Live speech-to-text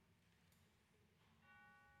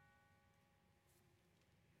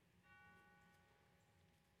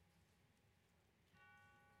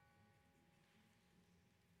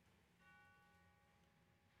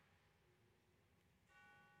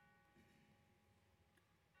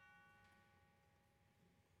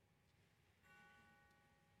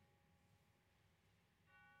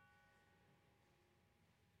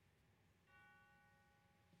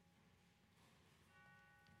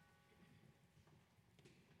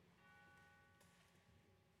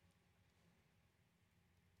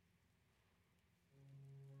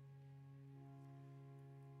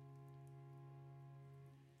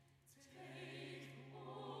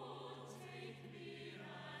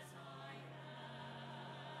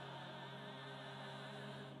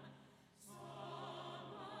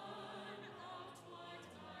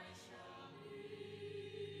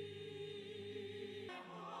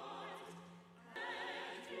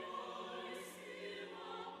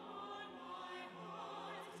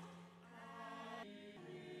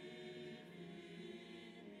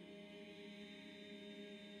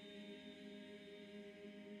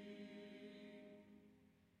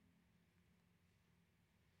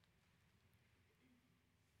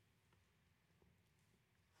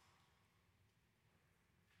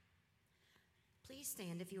Please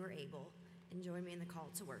stand if you are able and join me in the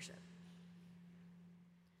call to worship.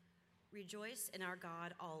 Rejoice in our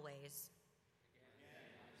God always. Again,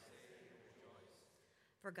 I say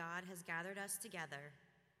rejoice. For God has gathered us together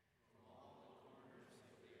from all the corners of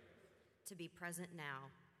the earth to be present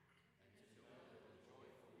now and to know the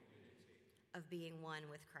joyful unity of being one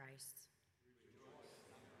with Christ. Rejoice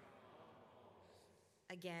in our God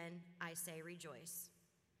always. Again, I say rejoice.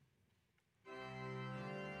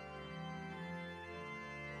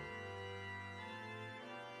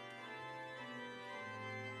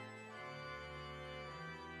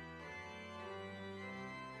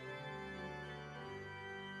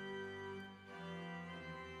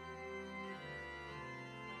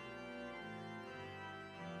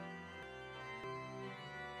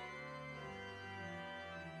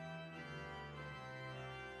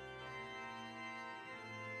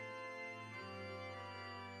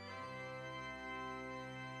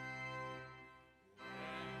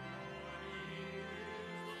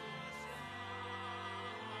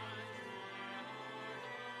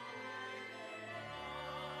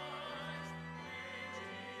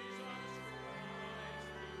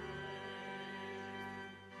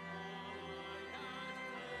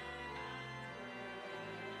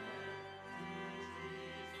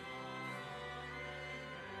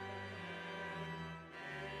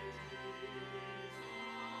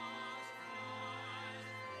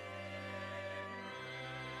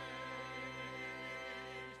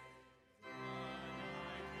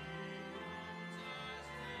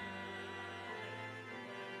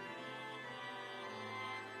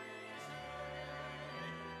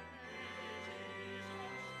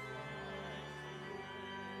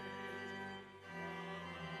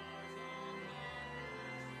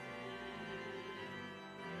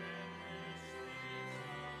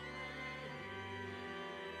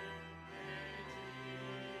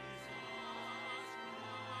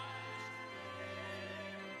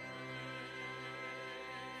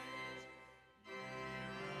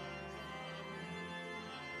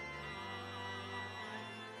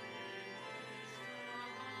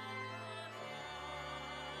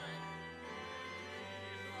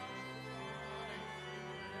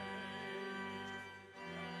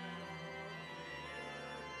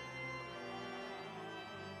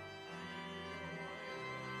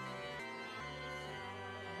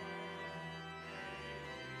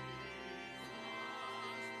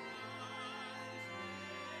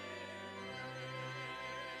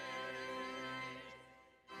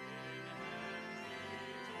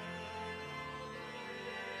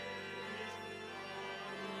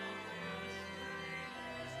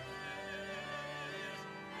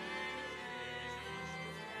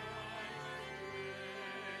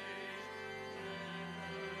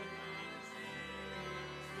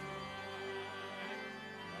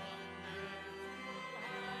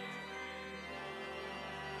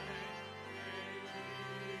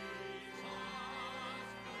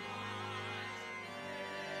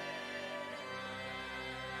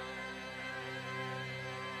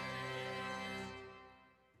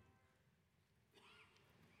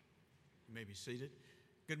 You may be seated.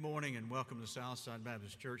 Good morning and welcome to Southside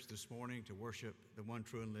Baptist Church this morning to worship the one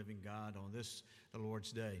true and living God on this, the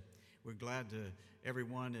Lord's Day. We're glad that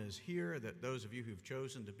everyone is here, that those of you who've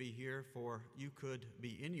chosen to be here, for you could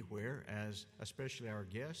be anywhere, as especially our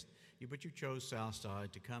guest, but you chose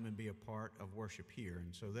Southside to come and be a part of worship here.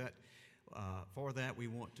 And so that, for that, we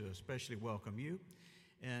want to especially welcome you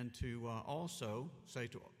and to also say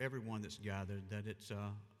to everyone that's gathered that it's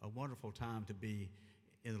a wonderful time to be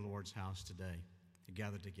in the Lord's house today, to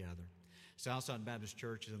gather together. Southside Baptist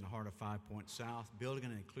Church is in the heart of 5 Points South, building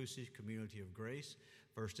an inclusive community of grace,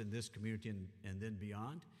 first in this community and then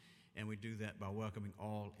beyond. And we do that by welcoming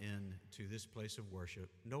all into this place of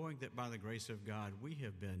worship, knowing that by the grace of God, we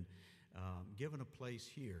have been given a place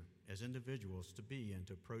here as individuals to be and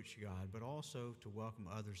to approach God, but also to welcome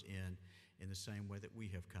others in the same way that we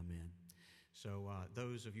have come in. So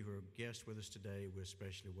those of you who are guests with us today, we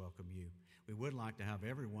especially welcome you. We would like to have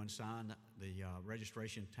everyone sign the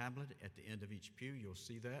registration tablet at the end of each pew. You'll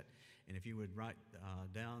see that. And if you would write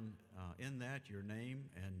down in that your name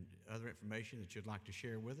and other information that you'd like to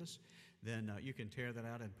share with us, then you can tear that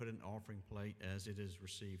out and put it in an offering plate as it is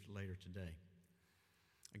received later today.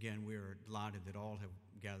 Again, we are delighted that all have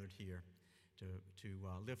gathered here to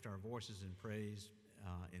lift our voices in praise,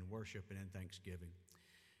 in worship, and in thanksgiving.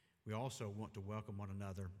 We also want to welcome one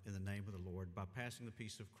another in the name of the Lord by passing the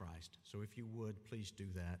peace of Christ. So if you would, please do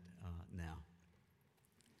that now.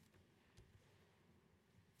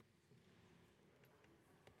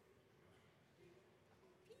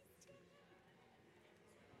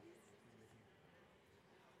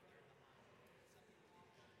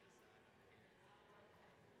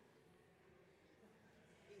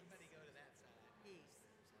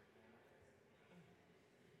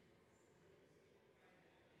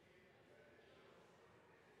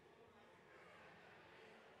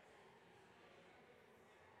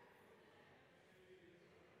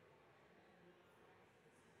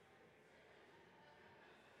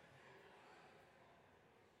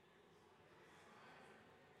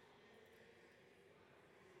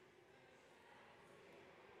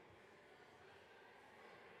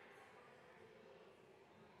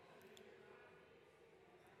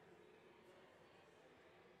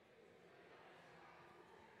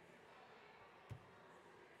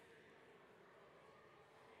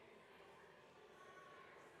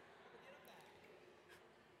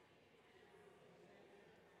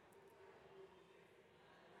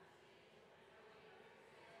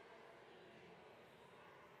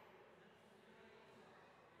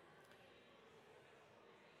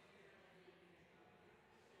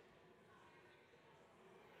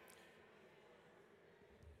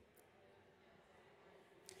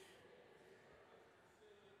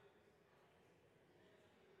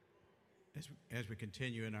 As we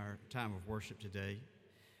continue in our time of worship today,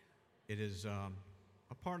 it is a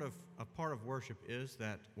part of worship is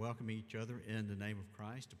that welcoming each other in the name of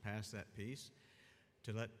Christ, to pass that peace,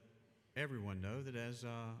 to let everyone know that as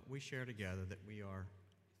we share together that we are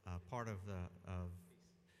part of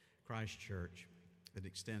Christ Church that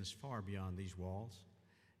extends far beyond these walls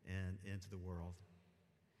and into the world.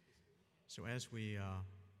 So as we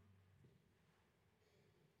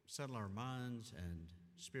settle our minds and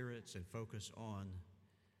spirits and focus on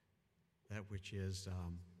that which is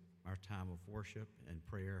our time of worship and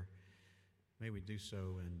prayer, may we do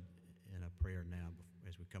so in a prayer now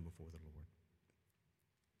as we come before the Lord.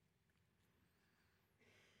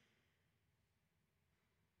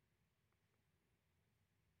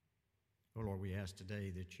 Oh Lord, we ask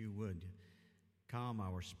today that you would calm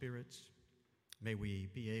our spirits. May we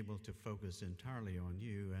be able to focus entirely on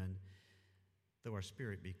you, and though our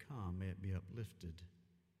spirit be calm, may it be uplifted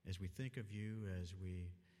as we think of you, as we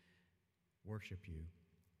worship you.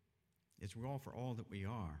 As we offer all that we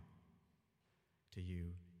are to you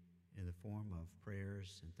in the form of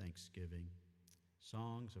prayers and thanksgiving,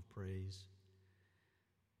 songs of praise,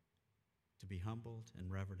 to be humbled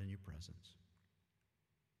and revered in your presence.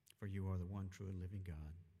 For you are the one true and living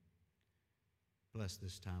God. Bless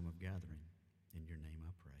this time of gathering. In your name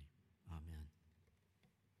I pray. Amen.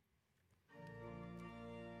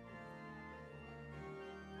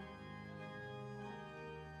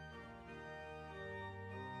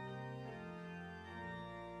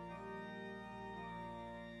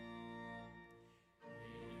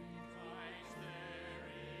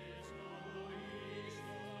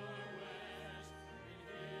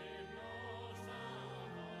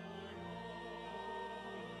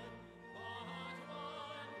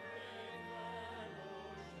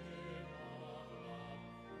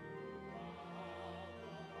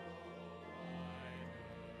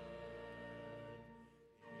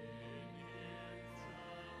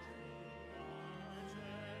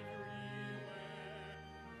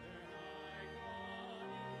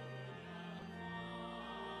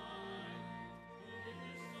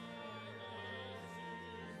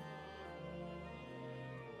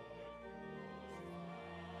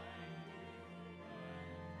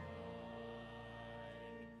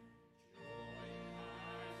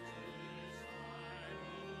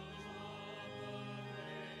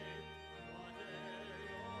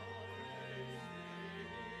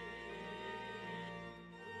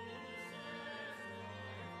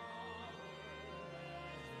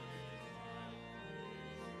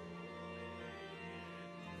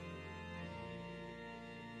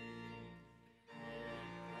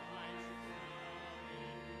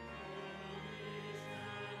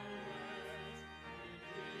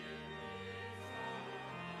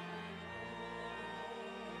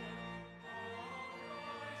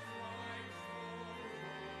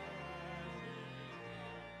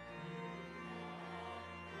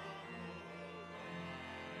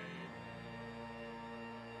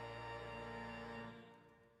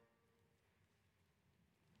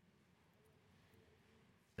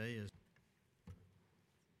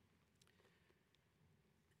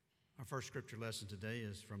 Our first scripture lesson today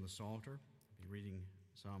is from the Psalter. I'll be reading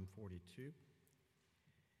Psalm 42.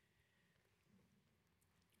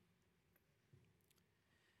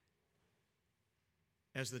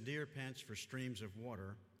 As the deer pants for streams of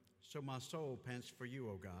water, so my soul pants for you,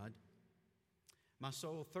 O God. My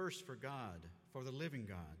soul thirsts for God, for the living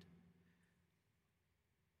God.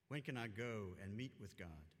 When can I go and meet with God?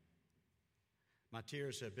 My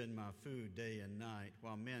tears have been my food day and night,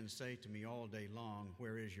 while men say to me all day long,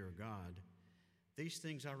 where is your God? These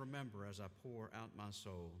things I remember as I pour out my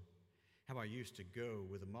soul, how I used to go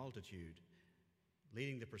with a multitude,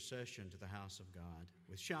 leading the procession to the house of God,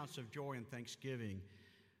 with shouts of joy and thanksgiving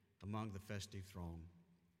among the festive throng.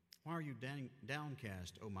 Why are you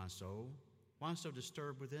downcast, O my soul? Why so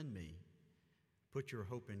disturbed within me? Put your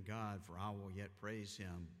hope in God, for I will yet praise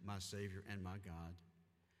him, my Savior and my God.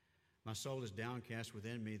 My soul is downcast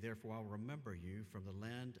within me, therefore I will remember you from the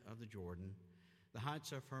land of the Jordan, the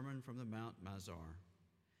heights of Hermon from the Mount Mizar.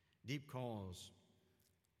 Deep calls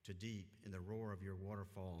to deep in the roar of your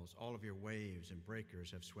waterfalls. All of your waves and breakers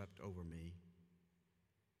have swept over me.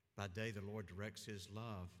 By day the Lord directs his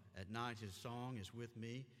love. At night his song is with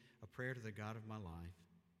me, a prayer to the God of my life.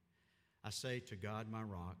 I say to God, my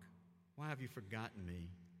rock, why have you forgotten me?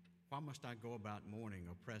 Why must I go about mourning,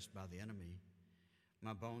 oppressed by the enemy?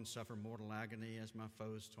 My bones suffer mortal agony as my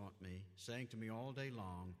foes taunt me, saying to me all day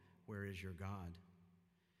long, where is your God?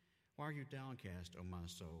 Why are you downcast, O my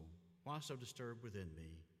soul? Why so disturbed within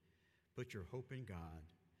me? Put your hope in God,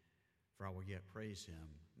 for I will yet praise him,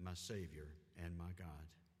 my Savior and my God.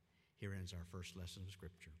 Here ends our first lesson of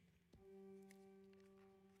Scripture.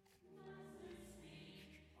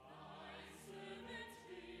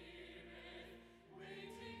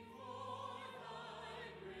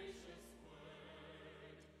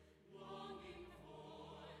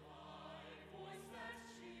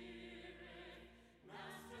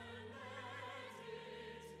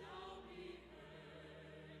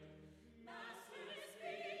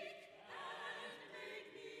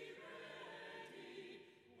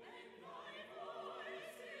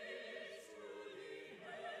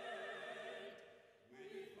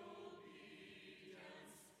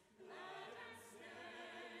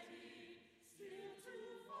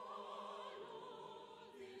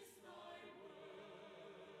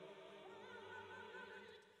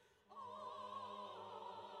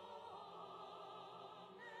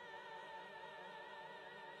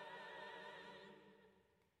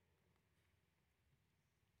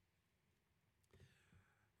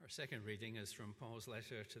 Our second reading is from Paul's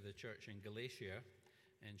letter to the church in Galatia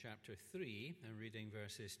in chapter 3 and reading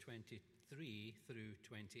verses 23 through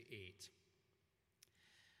 28.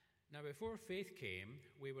 Now before faith came,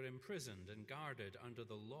 we were imprisoned and guarded under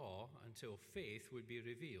the law until faith would be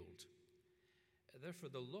revealed. Therefore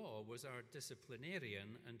the law was our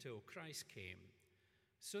disciplinarian until Christ came,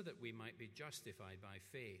 so that we might be justified by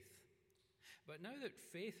faith. But now that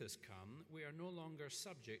faith has come, we are no longer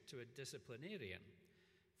subject to a disciplinarian.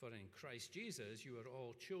 For in Christ Jesus you are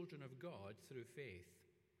all children of God through faith.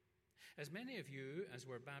 As many of you as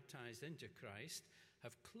were baptized into Christ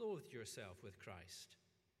have clothed yourself with Christ.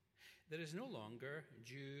 There is no longer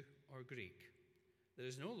Jew or Greek. There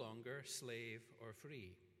is no longer slave or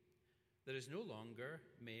free. There is no longer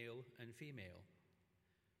male and female.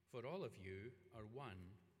 For all of you are one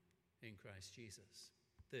in Christ Jesus.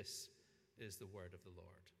 This is the word of the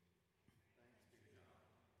Lord.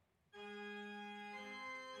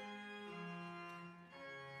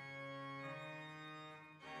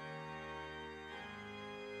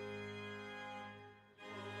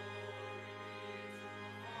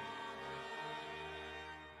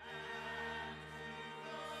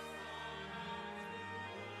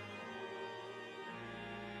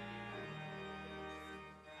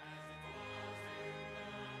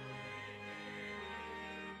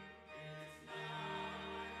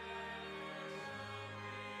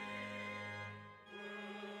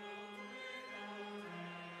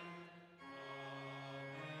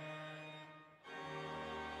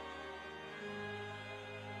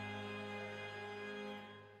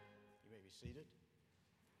 Seated.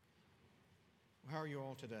 How are you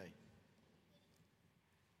all today?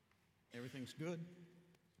 Everything's good?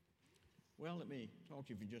 Well, let me talk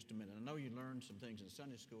to you for just a minute. I know you learned some things in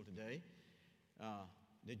Sunday school today.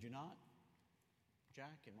 Did you not?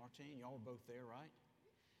 Jack and Martine, y'all were both there, right?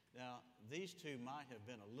 Now, these two might have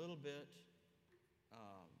been a little bit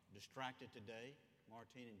distracted today,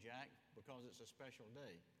 Martine and Jack, because it's a special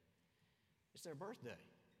day. It's their birthday,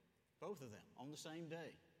 both of them, on the same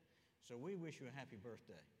day. So we wish you a happy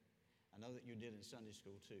birthday. I know that you did in Sunday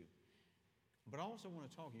school too. But I also want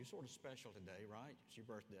to talk to you, sort of special today, right? It's your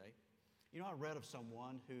birthday. You know, I read of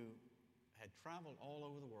someone who had traveled all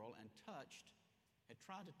over the world and had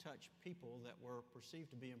tried to touch people that were perceived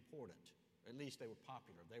to be important. At least they were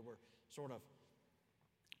popular. They were sort of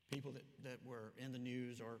people that were in the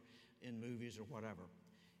news or in movies or whatever.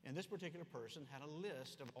 And this particular person had a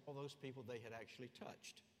list of all those people they had actually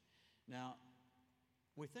touched. Now,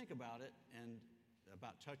 we think about it and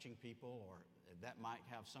about touching people, or that might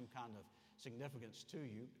have some kind of significance to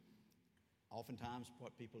you. Oftentimes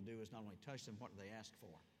what people do is not only touch them, what do they ask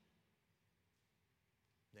for?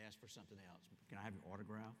 They ask for something else. Can I have your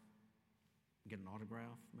autograph? Get an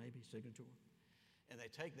autograph, maybe, signature? And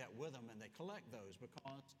they take that with them and they collect those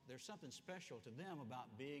because there's something special to them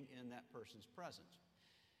about being in that person's presence.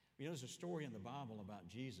 You know, there's a story in the Bible about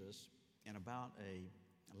Jesus and about a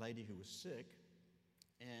lady who was sick.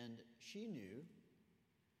 And she knew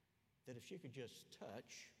that if she could just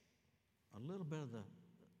touch a little bit of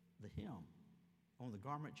the hem on the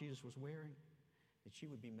garment Jesus was wearing, that she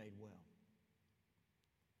would be made well.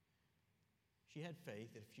 She had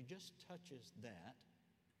faith that if she just touches that,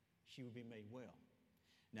 she would be made well.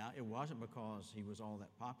 Now, it wasn't because he was all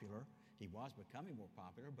that popular. He was becoming more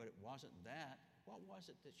popular, but it wasn't that. What was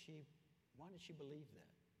it that why did she believe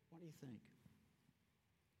that? What do you think?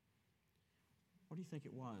 What do you think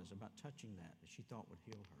it was about touching that she thought would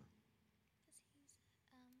heal her?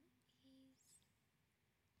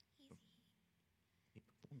 He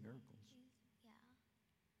performed miracles. Yeah.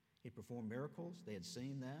 He performed miracles. They had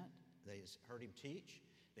seen that. They had heard him teach.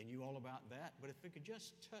 They knew all about that. But if we could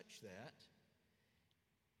just touch that,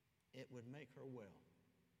 it would make her well.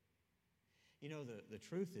 You know, the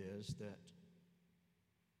truth is that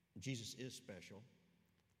Jesus is special.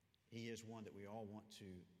 He is one that we all want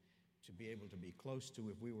to be able to be close to.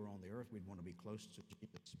 If we were on the earth, we'd want to be close to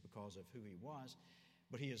Jesus because of who he was.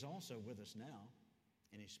 But he is also with us now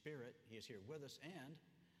in his spirit. He is here with us. And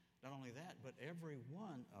not only that, but every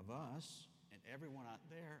one of us and everyone out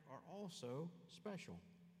there are also special.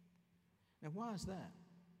 Now, why is that?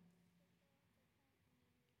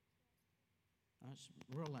 That's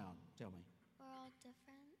real loud. Tell me. We're all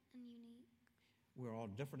different and unique. We're all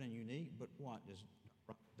different and unique, but what? As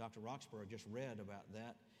Dr. Roxborough just read about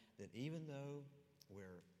that even though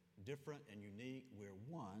we're different and unique, we're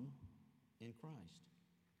one in Christ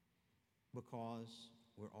because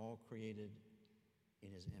we're all created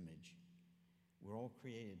in his image. We're all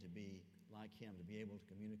created to be like him, to be able to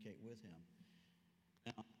communicate with him.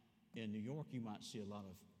 Now, in New York, you might see a lot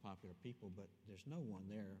of popular people, but there's no one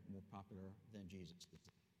there more popular than Jesus.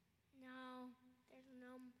 No, there's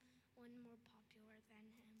no one more popular than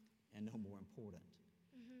him. And no more important.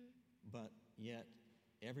 But yet,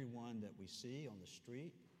 everyone that we see on the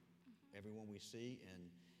street, everyone we see in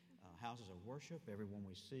houses of worship, everyone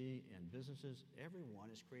we see in businesses, everyone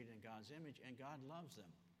is created in God's image, and God loves them.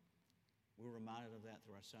 We're reminded of that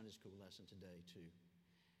through our Sunday school lesson today, too.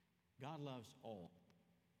 God loves all,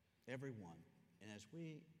 everyone. And as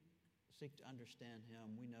we seek to understand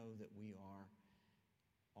him, we know that we are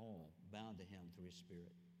all bound to him through his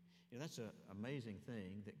Spirit. You know, that's an amazing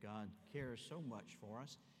thing that God cares so much for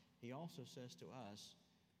us. He also says to us,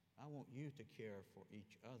 I want you to care for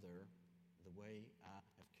each other the way I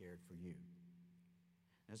have cared for you.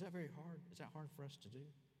 Now, is that very hard? Is that hard for us to do?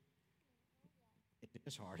 It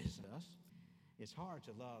is hard, isn't it? It's hard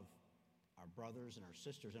to love our brothers and our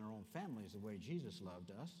sisters and our own families the way Jesus loved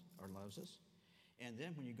us or loves us. And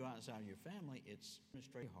then when you go outside of your family, it's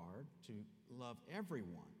very hard to love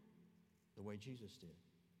everyone the way Jesus did.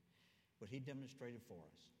 But he demonstrated for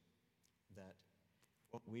us that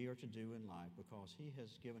what we are to do in life, because he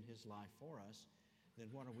has given his life for us, then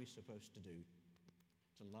what are we supposed to do?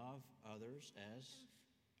 To love others as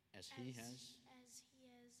he has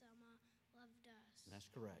loved us. That's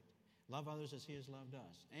correct. Love others as he has loved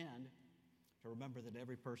us. And to remember that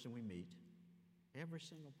every person we meet, every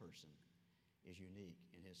single person, is unique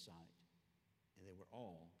in his sight. And that we're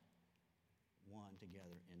all one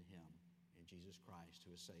together in him, in Jesus Christ,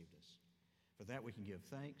 who has saved us. For that we can give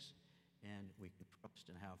thanks, and we can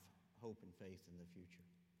trust and have hope and faith in the future.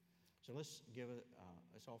 So let's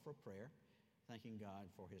offer a prayer, thanking God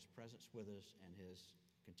for his presence with us and his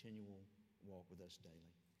continual walk with us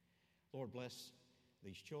daily. Lord, bless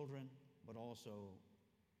these children, but also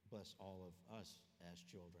bless all of us as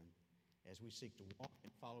children as we seek to walk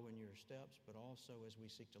and follow in your steps, but also as we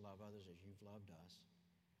seek to love others as you've loved us,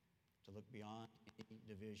 to look beyond any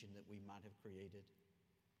division that we might have created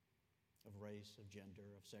of race, of gender,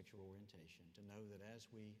 of sexual orientation, to know that as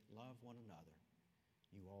we love one another,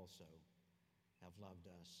 you also have loved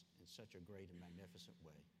us in such a great and magnificent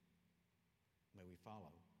way. May we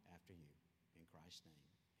follow after you. In Christ's name,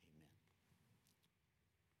 amen.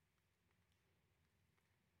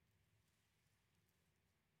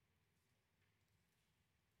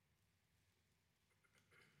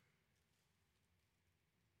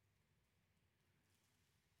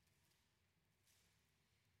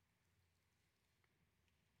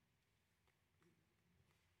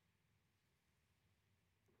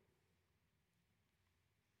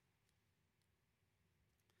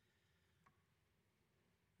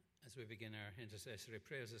 As we begin our intercessory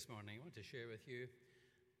prayers this morning, I want to share with you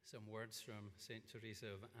some words from St. Teresa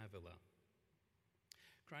of Avila.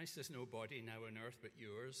 Christ is no body now on earth but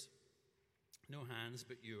yours, no hands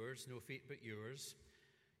but yours, no feet but yours.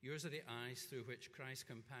 Yours are the eyes through which Christ's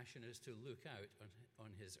compassion is to look out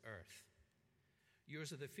on his earth.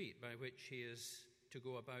 Yours are the feet by which he is to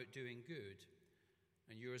go about doing good,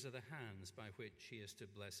 and yours are the hands by which he is to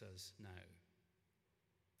bless us now.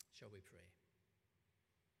 Shall we pray?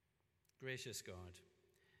 Gracious God,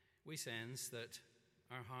 we sense that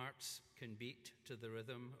our hearts can beat to the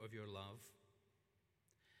rhythm of your love.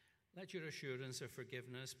 Let your assurance of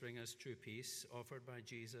forgiveness bring us true peace offered by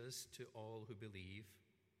Jesus to all who believe.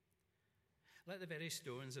 Let the very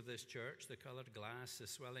stones of this church, the coloured glass, the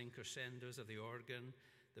swelling crescendos of the organ,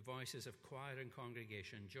 the voices of choir and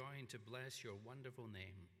congregation join to bless your wonderful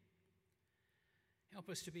name. Help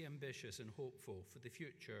us to be ambitious and hopeful for the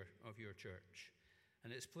future of your church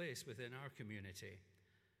and its place within our community,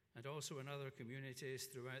 and also in other communities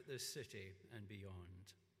throughout this city and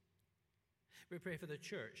beyond. We pray for the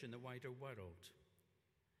church in the wider world.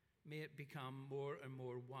 May it become more and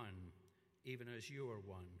more one, even as you are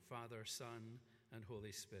one, Father, Son, and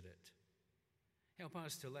Holy Spirit. Help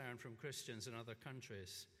us to learn from Christians in other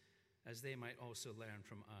countries, as they might also learn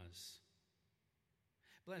from us.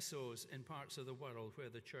 Bless those in parts of the world where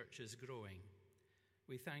the church is growing.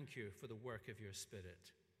 We thank you for the work of your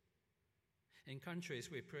Spirit. In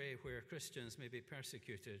countries, we pray, where Christians may be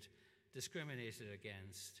persecuted, discriminated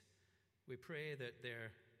against, we pray that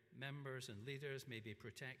their members and leaders may be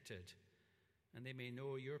protected, and they may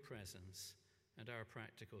know your presence and our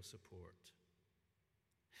practical support.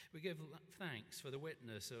 We give thanks for the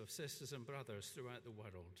witness of sisters and brothers throughout the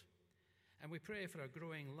world, and we pray for a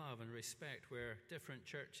growing love and respect where different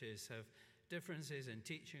churches have differences in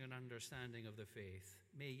teaching and understanding of the faith.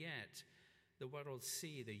 May yet the world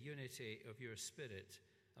see the unity of your Spirit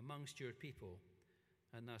amongst your people,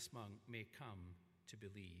 and thus may come to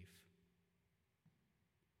believe.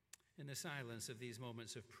 In the silence of these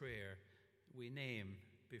moments of prayer, we name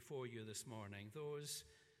before you this morning those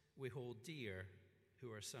we hold dear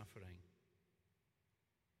who are suffering.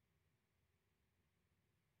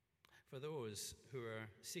 For those who are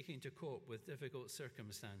seeking to cope with difficult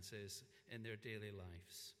circumstances in their daily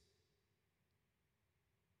lives.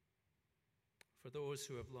 For those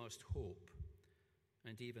who have lost hope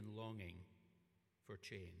and even longing for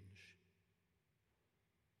change.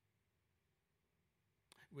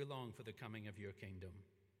 We long for the coming of your kingdom,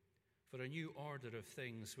 for a new order of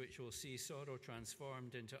things which will see sorrow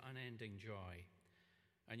transformed into unending joy,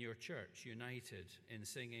 and your church united in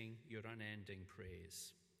singing your unending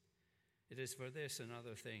praise. It is for this and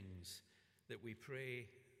other things that we pray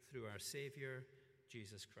through our Savior,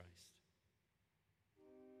 Jesus Christ.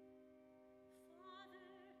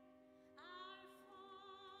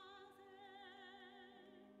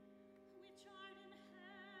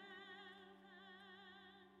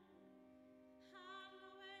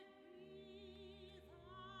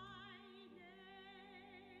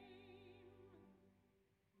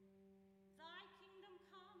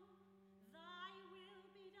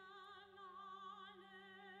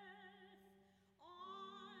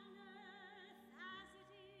 On earth as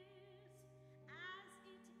it is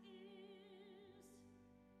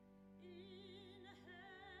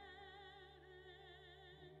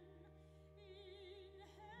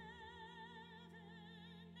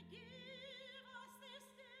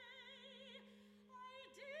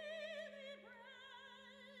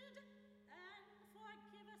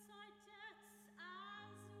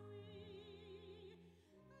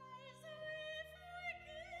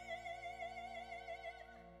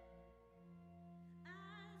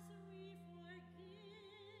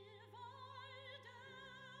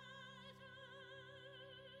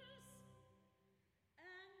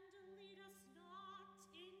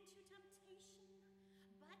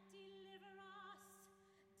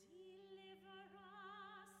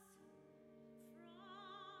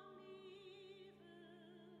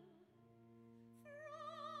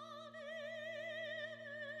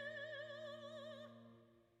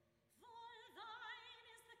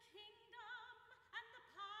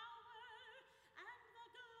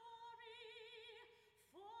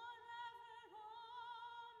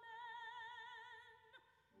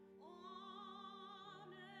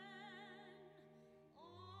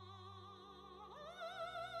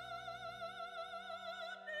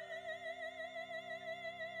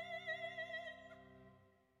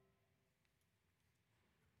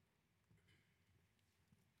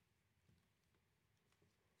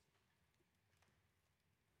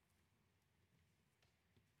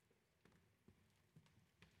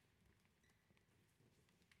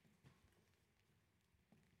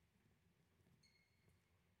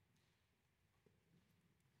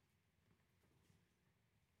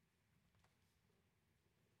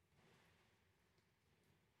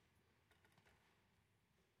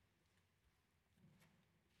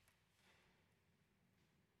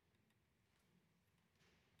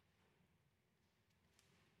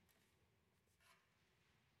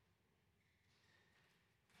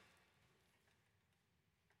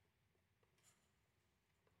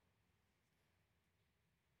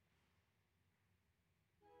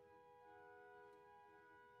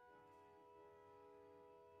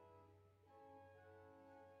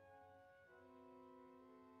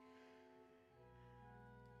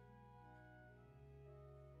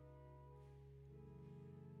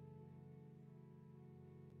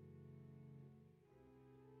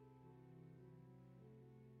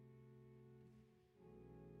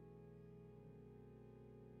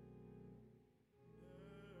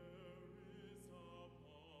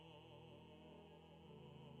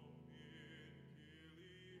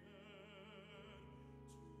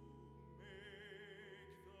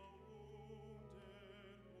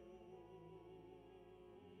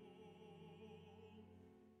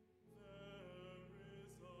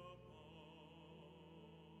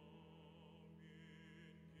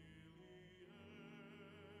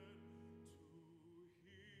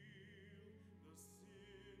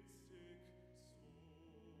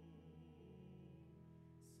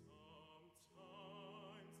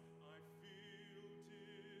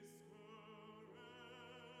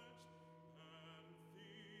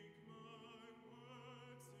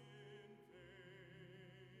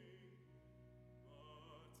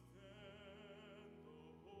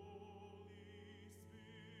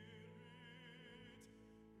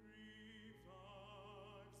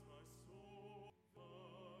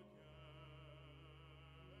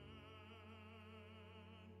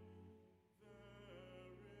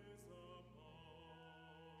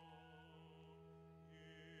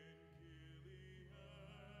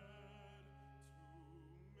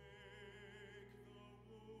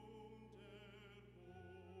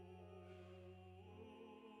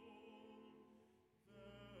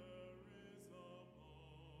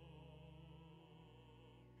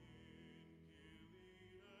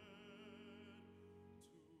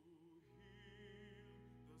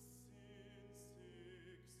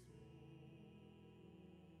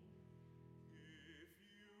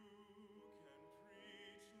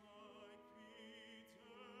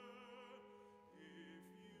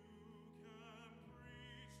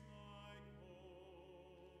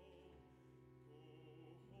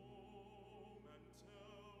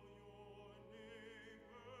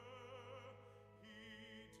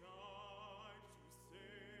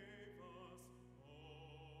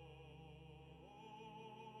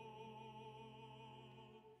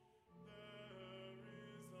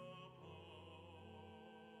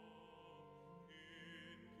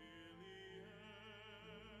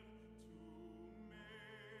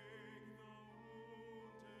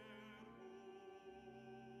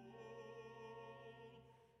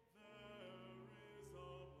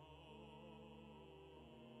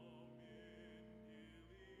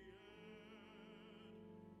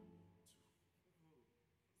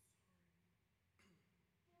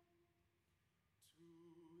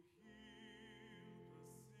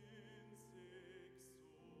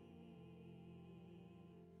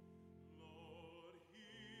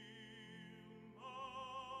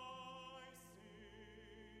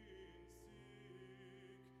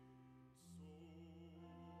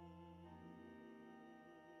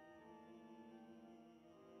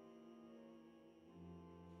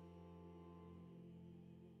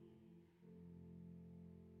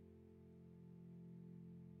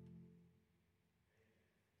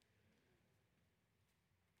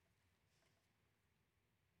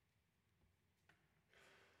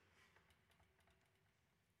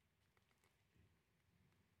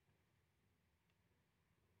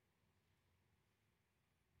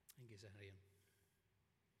Apologies, Arian.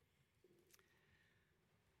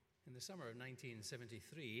 In the summer of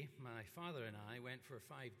 1973, my father and I went for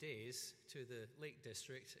 5 days to the Lake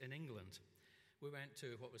District in England. We went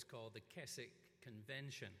to what was called the Keswick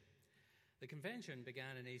Convention. The convention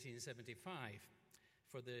began in 1875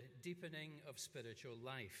 for the deepening of spiritual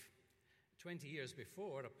life. 20 years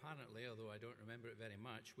before, apparently, although I don't remember it very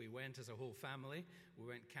much, we went as a whole family. We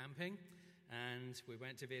went camping, and we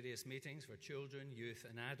went to various meetings for children, youth,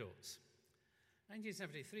 and adults.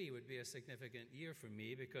 1973 would be a significant year for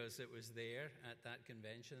me because it was there at that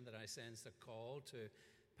convention that I sensed a call to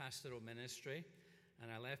pastoral ministry,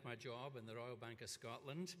 and I left my job in the Royal Bank of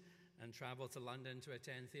Scotland and travelled to London to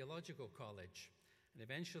attend theological college, and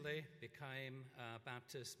eventually became a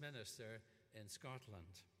Baptist minister in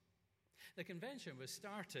Scotland. The convention was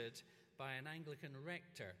started by an Anglican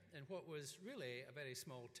rector in what was really a very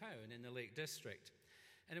small town in the Lake District.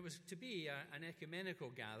 And it was to be an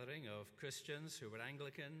ecumenical gathering of Christians who were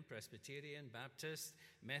Anglican, Presbyterian, Baptist,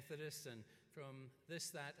 Methodist, and from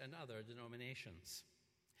this, that, and other denominations.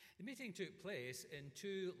 The meeting took place in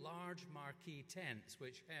 2 large marquee tents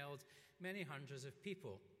which held many hundreds of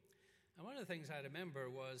people. And one of the things I remember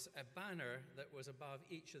was a banner that was above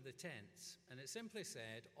each of the tents, and it simply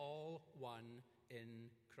said, "All one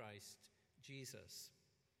in Christ Jesus."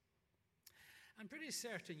 I'm pretty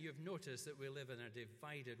certain you've noticed that we live in a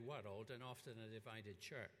divided world and often a divided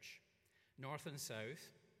church. North and south.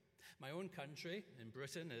 My own country in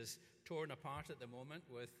Britain is torn apart at the moment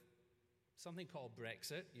with something called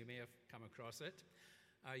Brexit. You may have come across it.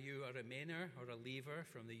 Are you a Remainer or a Leaver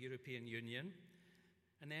from the European Union?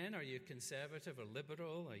 And then, are you conservative or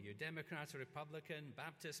liberal? Are you Democrat or Republican,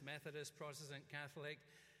 Baptist, Methodist, Protestant, Catholic,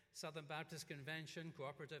 Southern Baptist Convention,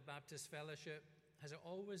 Cooperative Baptist Fellowship? Has it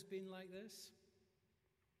always been like this?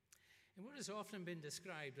 In what has often been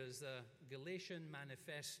described as the Galatian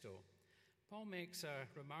Manifesto, Paul makes a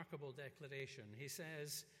remarkable declaration. He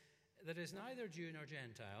says, "There is neither Jew nor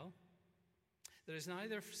Gentile, there is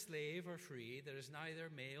neither slave or free, there is neither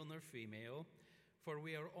male nor female, for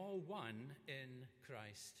we are all one in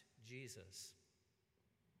Christ Jesus."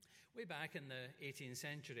 Way back in the 18th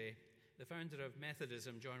century, the founder of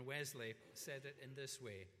Methodism, John Wesley, said it in this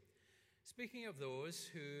way. Speaking of those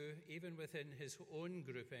who, even within his own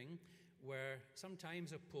grouping, were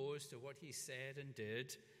sometimes opposed to what he said and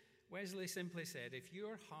did, Wesley simply said, "If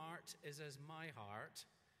your heart is as my heart,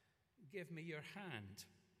 give me your hand."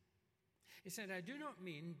 He said, "I do not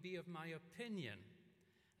mean be of my opinion.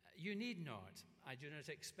 You need not. I do not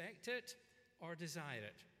expect it or desire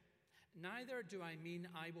it. Neither do I mean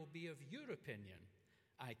I will be of your opinion.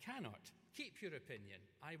 I cannot. Keep your opinion.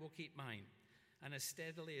 I will keep mine, and as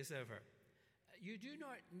steadily as ever. You do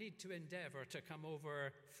not need to endeavor to come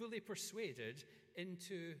over fully persuaded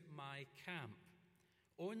into my camp.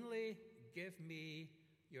 Only give me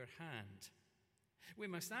your hand." We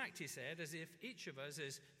must act, he said, as if each of us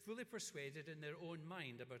is fully persuaded in their own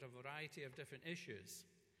mind about a variety of different issues.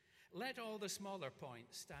 Let all the smaller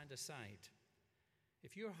points stand aside.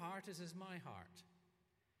 If your heart is as my heart,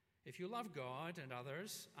 if you love God and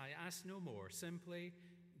others, I ask no more. Simply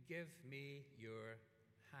give me your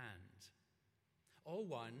hand. All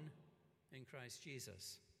one in Christ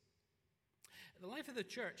Jesus. The life of the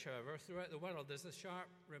church, however, throughout the world is a sharp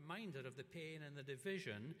reminder of the pain and the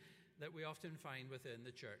division that we often find within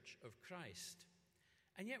the Church of Christ.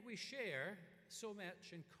 And yet we share so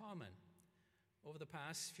much in common. Over the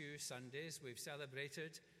past few Sundays, we've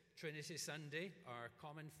celebrated Trinity Sunday, our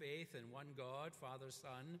common faith in one God, Father,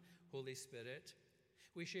 Son, Holy Spirit.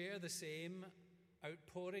 We share the same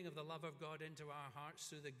outpouring of the love of God into our hearts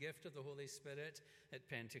through the gift of the Holy Spirit at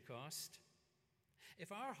Pentecost.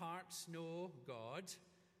 If our hearts know God,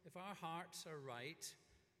 if our hearts are right,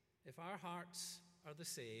 if our hearts are the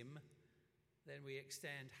same, then we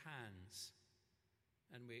extend hands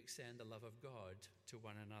and we extend the love of God to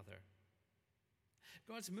one another.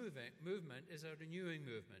 God's movement is a renewing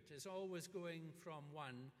movement. It's always going from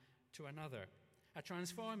one to another, a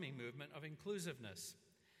transforming movement of inclusiveness.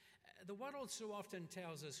 The world so often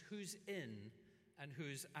tells us who's in and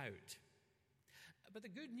who's out. But the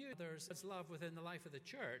good news of God's love within the life of the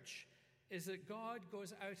church is that God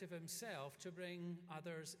goes out of himself to bring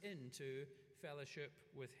others into fellowship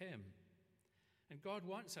with him. And God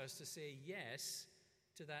wants us to say yes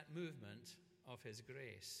to that movement of his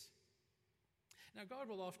grace. Now, God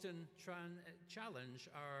will often challenge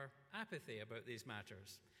our apathy about these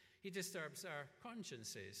matters. He disturbs our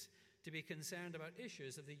consciences to be concerned about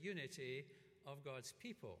issues of the unity of God's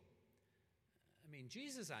people. I mean,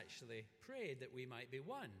 Jesus actually prayed that we might be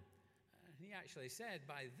one. He actually said,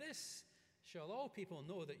 "By this shall all people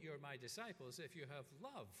know that you're my disciples, if you have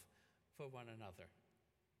love for one another.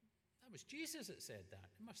 That was Jesus that said that.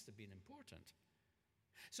 It must have been important.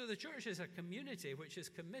 So the church is a community which is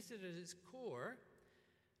committed at its core,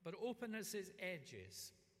 but open at its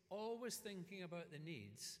edges, always thinking about the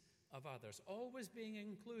needs of others, always being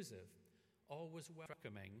inclusive, always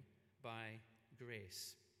welcoming by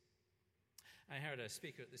grace. I heard a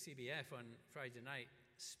speaker at the CBF on Friday night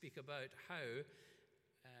speak about how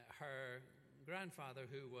her grandfather,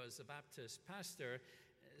 who was a Baptist pastor,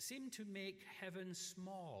 seemed to make heaven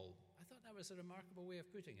small. I thought that was a remarkable way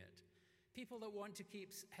of putting it. People that want to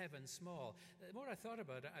keep heaven small. The more I thought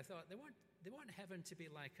about it, I thought they want heaven to be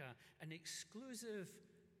like an exclusive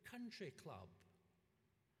country club,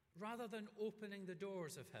 rather than opening the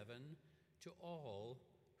doors of heaven to all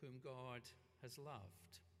whom God has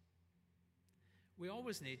loved. We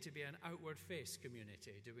always need to be an outward-faced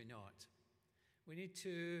community, do we not? We need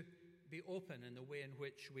to be open in the way in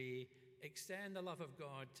which we extend the love of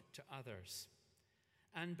God to others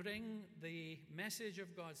and bring the message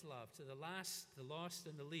of God's love to the last, the lost,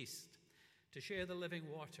 and the least, to share the living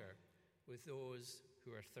water with those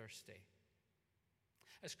who are thirsty.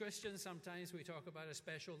 As Christians, sometimes we talk about a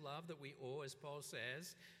special love that we owe, as Paul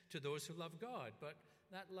says, to those who love God, but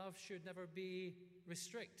that love should never be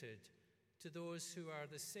restricted to those who are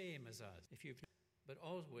the same as us, but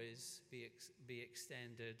always be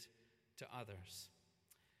extended to others.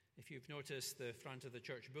 If you've noticed the front of the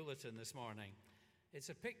church bulletin this morning, it's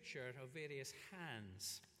a picture of various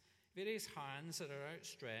hands that are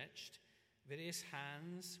outstretched, various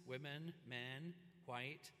hands, women, men,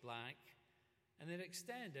 white, black, and they're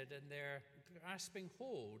extended and they're grasping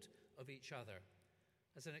hold of each other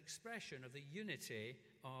as an expression of the unity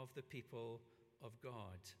of the people of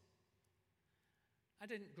God. I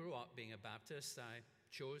didn't grow up being a Baptist. I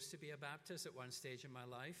chose to be a Baptist at one stage in my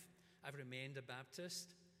life. I've remained a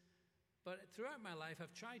Baptist. But throughout my life,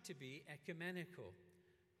 I've tried to be ecumenical,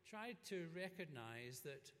 tried to recognize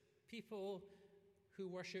that people who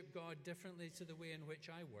worship God differently to the way in which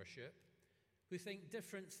I worship, who think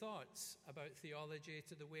different thoughts about theology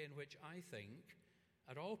to the way in which I think,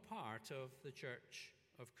 are all part of the Church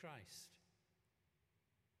of Christ.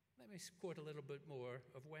 Let me quote a little bit more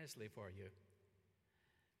of Wesley for you.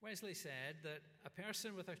 Wesley said that a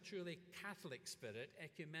person with a truly Catholic spirit,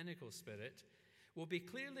 ecumenical spirit, will be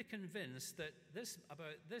clearly convinced that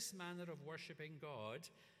about this manner of worshipping God,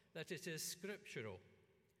 that it is scriptural.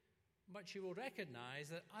 But she will recognize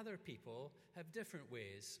that other people have different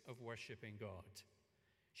ways of worshipping God.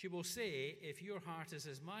 She will say, if your heart is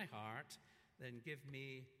as my heart, then give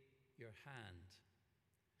me your hand.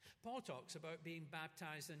 Paul talks about being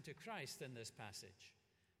baptized into Christ in this passage.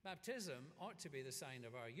 Baptism ought to be the sign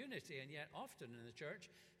of our unity, and yet often in the church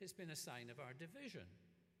it's been a sign of our division.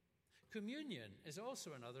 Communion is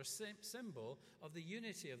also another symbol of the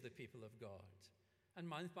unity of the people of God. And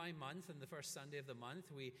month by month, on the first Sunday of the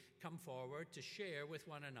month, we come forward to share with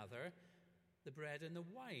one another the bread and the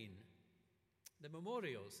wine, the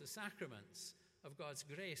memorials, the sacraments of God's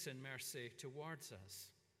grace and mercy towards us.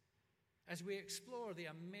 As we explore the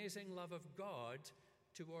amazing love of God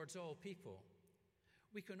towards all people,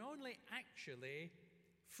 we can only actually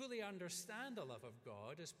fully understand the love of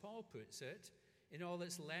God, as Paul puts it, in all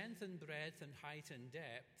its length and breadth and height and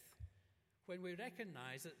depth, when we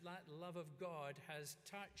recognize that that love of God has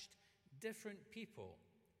touched different people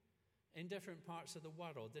in different parts of the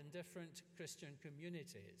world, in different Christian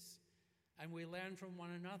communities, and we learn from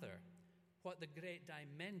one another what the great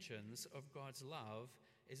dimensions of God's love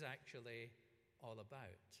is actually all about.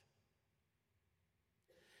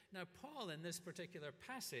 Now, Paul, in this particular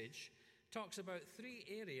passage, talks about three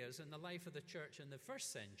areas in the life of the church in the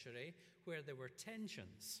first century where there were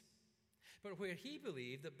tensions, but where he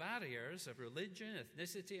believed the barriers of religion,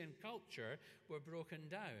 ethnicity, and culture were broken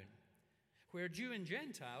down, where Jew and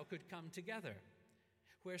Gentile could come together,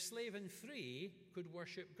 where slave and free could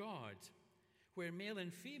worship God, where male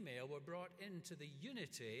and female were brought into the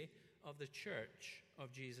unity of the church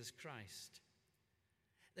of Jesus Christ.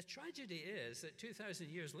 The tragedy is that 2,000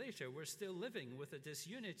 years later, we're still living with a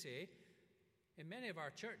disunity in many of our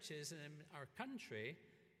churches and in our country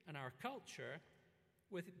and our culture,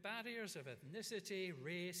 with barriers of ethnicity,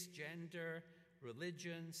 race, gender,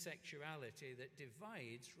 religion, sexuality that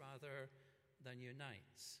divides rather than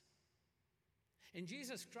unites. In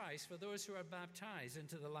Jesus Christ, for those who are baptized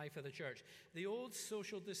into the life of the church, the old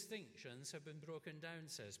social distinctions have been broken down,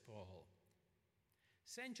 says Paul.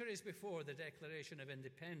 Centuries before the Declaration of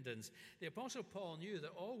Independence, the Apostle Paul knew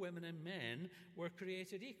that all women and men were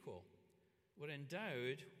created equal, were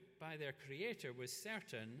endowed by their Creator with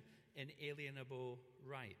certain inalienable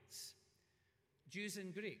rights. Jews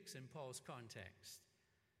and Greeks in Paul's context,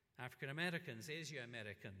 African Americans, Asia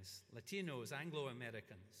Americans, Latinos, Anglo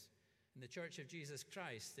Americans, in the Church of Jesus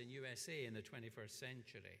Christ in USA in the 21st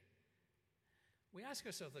century. We ask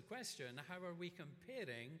ourselves the question, how are we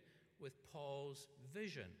comparing with Paul's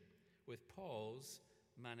vision, with Paul's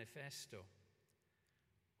manifesto?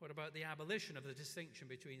 What about the abolition of the distinction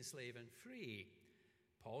between slave and free?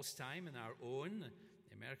 Paul's time and our own,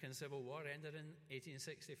 the American Civil War ended in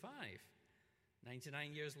 1865.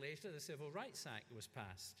 99 years later, the Civil Rights Act was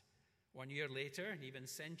passed. 1 year later, and even a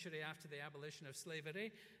century after the abolition of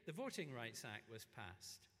slavery, the Voting Rights Act was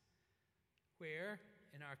passed. Where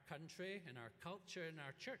in our country, in our culture, in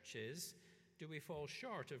our churches, do we fall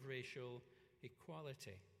short of racial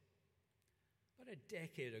equality? About a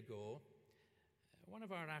decade ago, one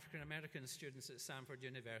of our African American students at Samford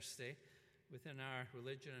University, within our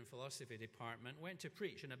religion and philosophy department, went to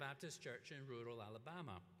preach in a Baptist church in rural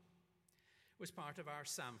Alabama. It was part of our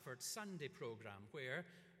Samford Sunday program, where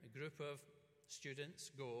a group of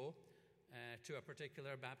students go to a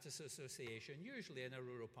particular Baptist association, usually in a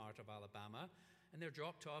rural part of Alabama, and they're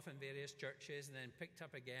dropped off in various churches and then picked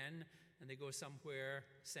up again, and they go somewhere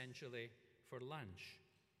essentially for lunch.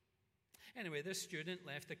 Anyway, this student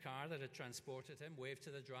left the car that had transported him, waved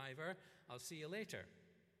to the driver, "I'll see you later."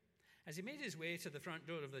 As he made his way to the front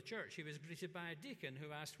door of the church, he was greeted by a deacon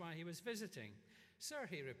who asked why he was visiting. "Sir,"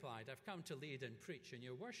 he replied, "I've come to lead and preach in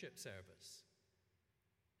your worship service."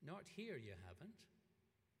 "Not here, you haven't."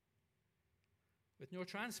 With no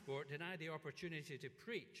transport, denied the opportunity to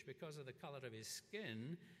preach because of the color of his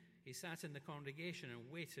skin, he sat in the congregation and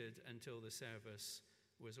waited until the service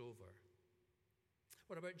was over.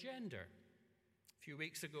 What about gender? A few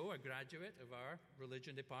weeks ago, a graduate of our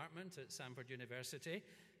religion department at Samford University,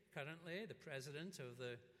 currently the president of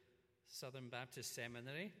the Southern Baptist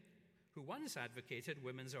Seminary, who once advocated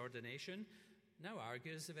women's ordination, now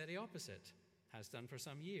argues the very opposite, has done for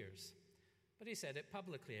some years. But he said it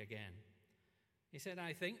publicly again. He said,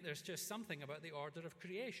 "I think there's just something about the order of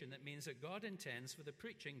creation that means that God intends for the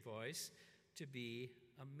preaching voice to be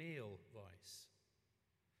a male voice."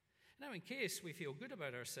 Now, in case we feel good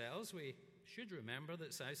about ourselves, we should remember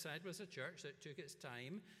that Southside was a church that took its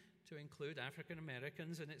time to include African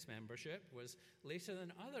Americans in its membership, was later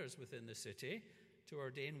than others within the city to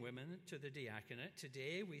ordain women to the diaconate.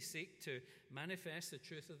 Today, we seek to manifest the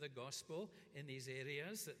truth of the gospel in these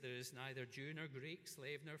areas, that there is neither Jew nor Greek,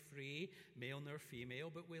 slave nor free, male nor female,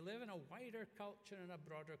 but we live in a wider culture and a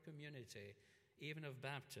broader community, even of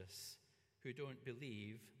Baptists who don't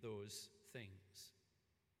believe those things.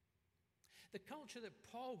 The culture that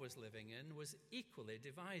Paul was living in was equally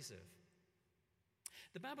divisive.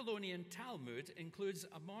 The Babylonian Talmud includes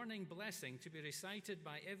a morning blessing to be recited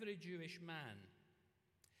by every Jewish man.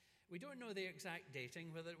 We don't know the exact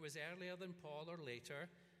dating, whether it was earlier than Paul or later,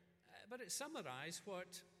 but it summarized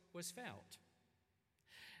what was felt.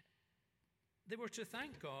 They were to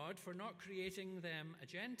thank God for not creating them a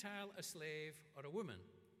Gentile, a slave, or a woman.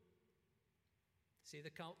 See the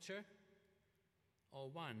culture? All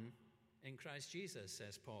one in Christ Jesus,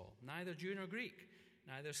 says Paul. Neither Jew nor Greek,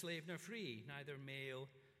 neither slave nor free, neither male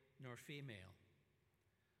nor female.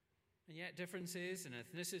 And yet differences in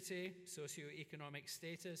ethnicity, socioeconomic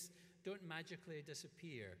status don't magically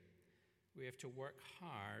disappear. We have to work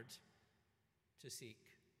hard to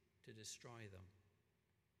seek to destroy them.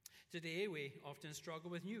 Today, we often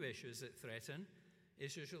struggle with new issues that threaten,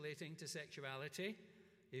 issues relating to sexuality,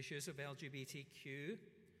 issues of LGBTQ.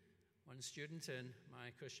 One student in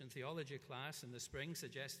my Christian theology class in the spring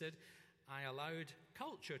suggested I allowed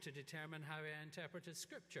culture to determine how I interpreted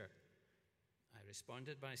Scripture. I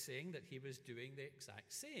responded by saying that he was doing the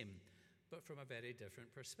exact same, but from a very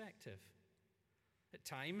different perspective. At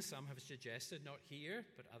times, some have suggested, not here,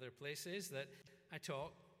 but other places, that I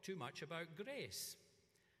talk too much about grace.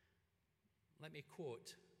 Let me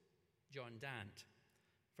quote John Dant,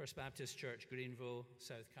 First Baptist Church, Greenville,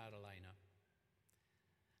 South Carolina.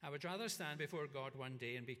 "I would rather stand before God one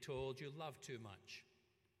day and be told you love too much.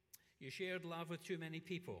 You shared love with too many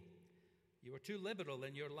people. You were too liberal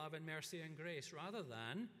in your love and mercy and grace, rather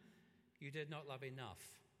than you did not love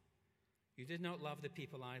enough. You did not love the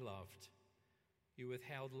people I loved. You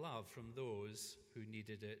withheld love from those who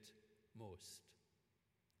needed it most."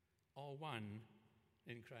 All one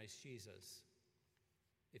in Christ Jesus.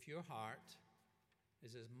 If your heart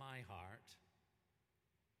is as my heart,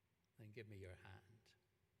 then give me your hand.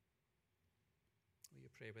 Will you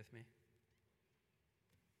pray with me?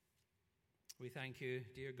 We thank you,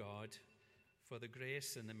 dear God, for the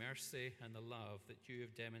grace and the mercy and the love that you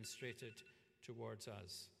have demonstrated towards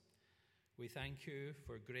us. We thank you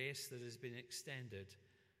for grace that has been extended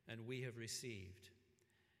and we have received.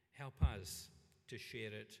 Help us to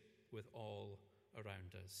share it with all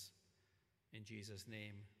around us. In Jesus'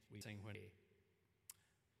 name, we sing when we pray.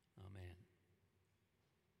 Amen.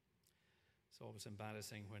 It's always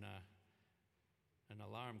embarrassing when an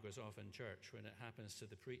alarm goes off in church. When it happens to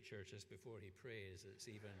the preacher just before he prays, it's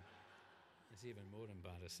even more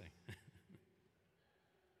embarrassing.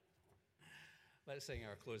 Let's sing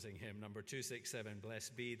our closing hymn, number 267,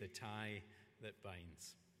 Blessed Be the Tie That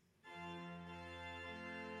Binds.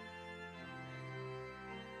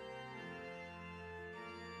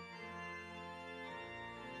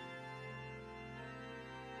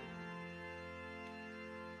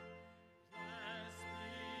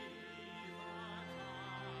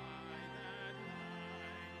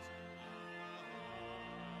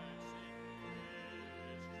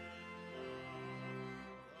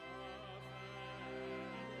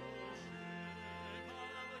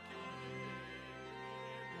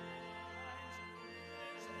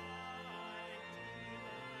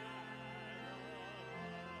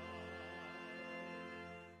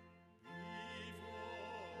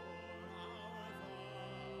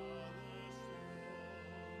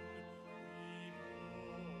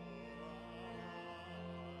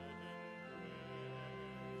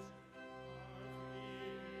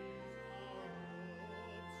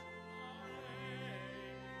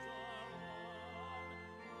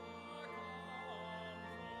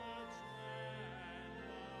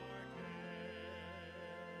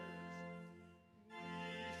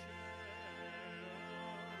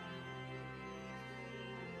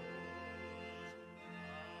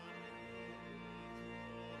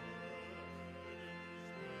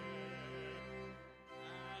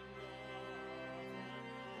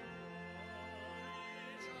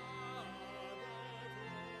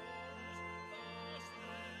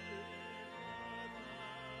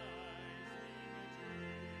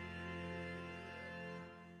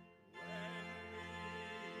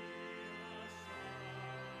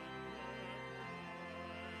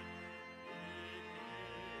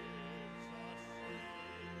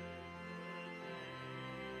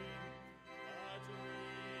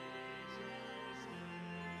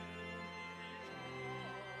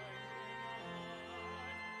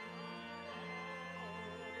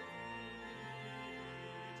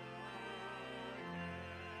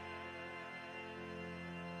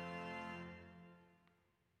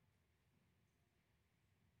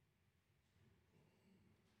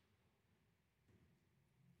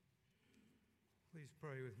 Please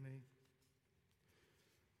pray with me.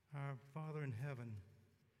 Our Father in heaven,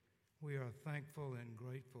 we are thankful and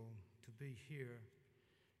grateful to be here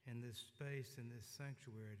in this space, in this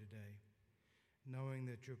sanctuary today, knowing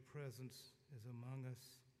that your presence is among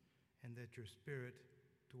us and that your Spirit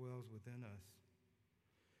dwells within us.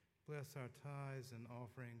 Bless our tithes and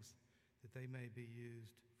offerings that they may be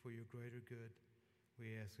used for your greater good.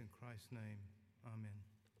 We ask in Christ's name. Amen.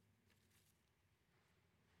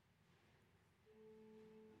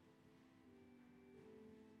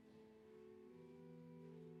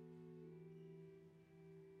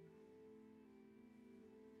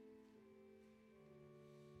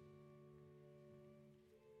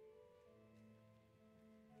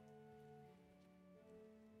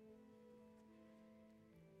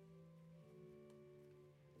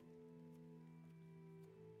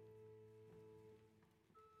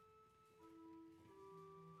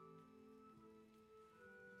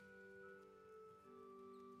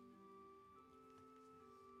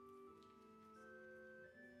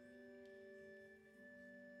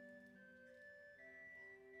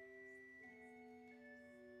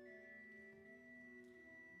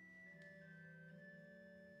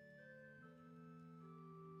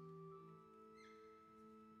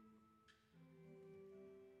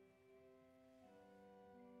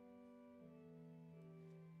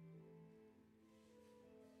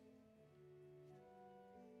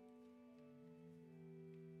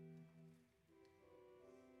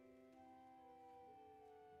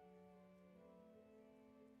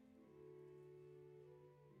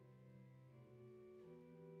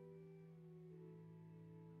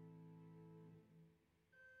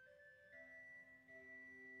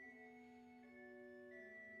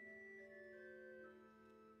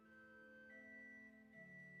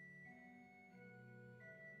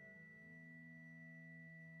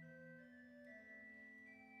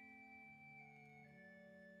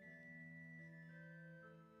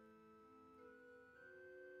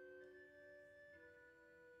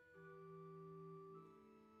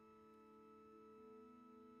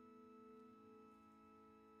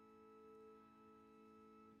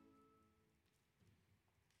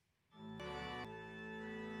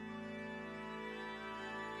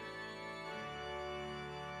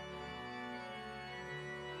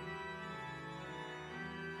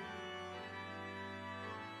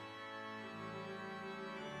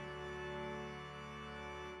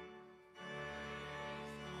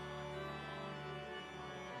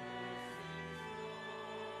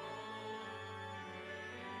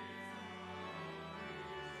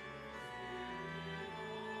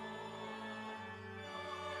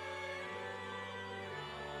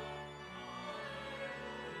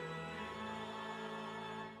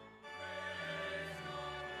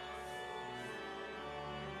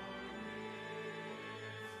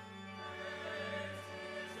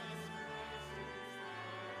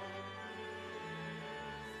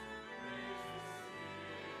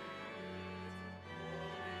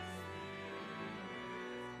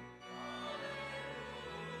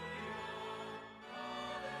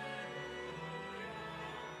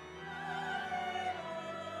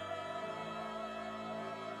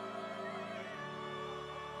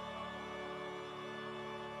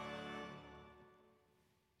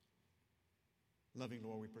 Loving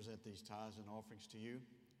Lord, we present these tithes and offerings to you.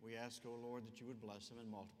 We ask, O Lord, that you would bless them and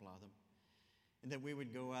multiply them, and that we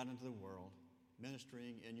would go out into the world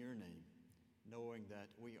ministering in your name, knowing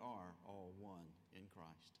that we are all one in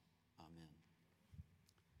Christ. Amen.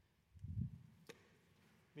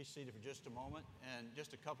 Be seated for just a moment, and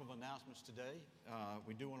just a couple of announcements today.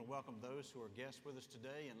 We do want to welcome those who are guests with us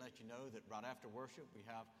today and let you know that right after worship we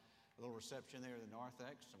have a little reception there at the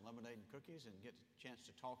narthex, some lemonade and cookies, and get a chance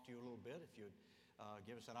to talk to you a little bit if you'd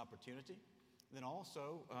give us that opportunity. Then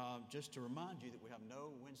also, just to remind you that we have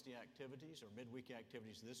no Wednesday activities or midweek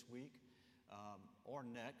activities this week or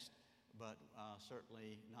next, but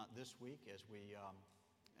certainly not this week as we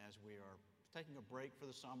are taking a break for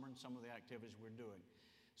the summer and some of the activities we're doing.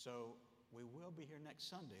 So we will be here next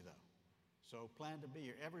Sunday, though. So plan to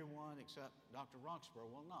be here. Everyone except Dr. Roxborough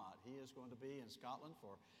will not. He is going to be in Scotland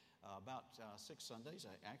for about 6 Sundays,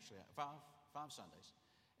 actually 5 Sundays,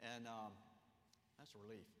 and that's a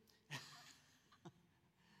relief.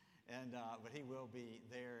 But he will be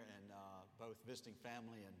there and both visiting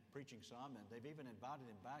family and preaching some, and they've even invited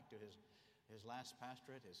him back to his last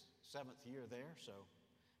pastorate, his 7th year there. So,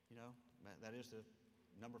 you know, that is the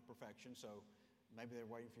number of perfection. So maybe they're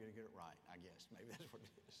waiting for you to get it right, I guess. Maybe that's what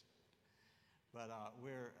it is. But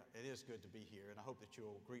it is good to be here, and I hope that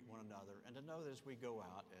you'll greet one another and to know that as we do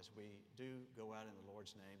go out in the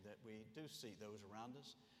Lord's name, that we do see those around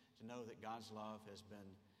us, to know that God's love has been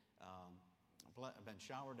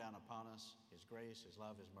showered down upon us, His grace, His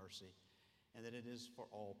love, His mercy, and that it is for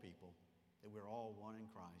all people, that we're all one in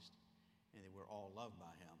Christ, and that we're all loved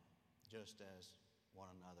by Him, just as one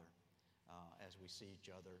another, as we see each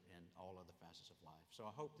other in all other facets of life. So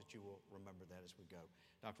I hope that you will remember that as we go.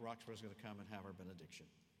 Dr. Roxborough is going to come and have our benediction.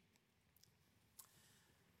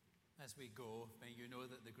 As we go, may you know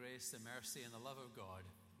that the grace, the mercy, and the love of God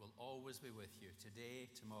will always be with you today,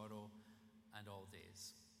 tomorrow, and all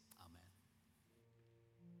days.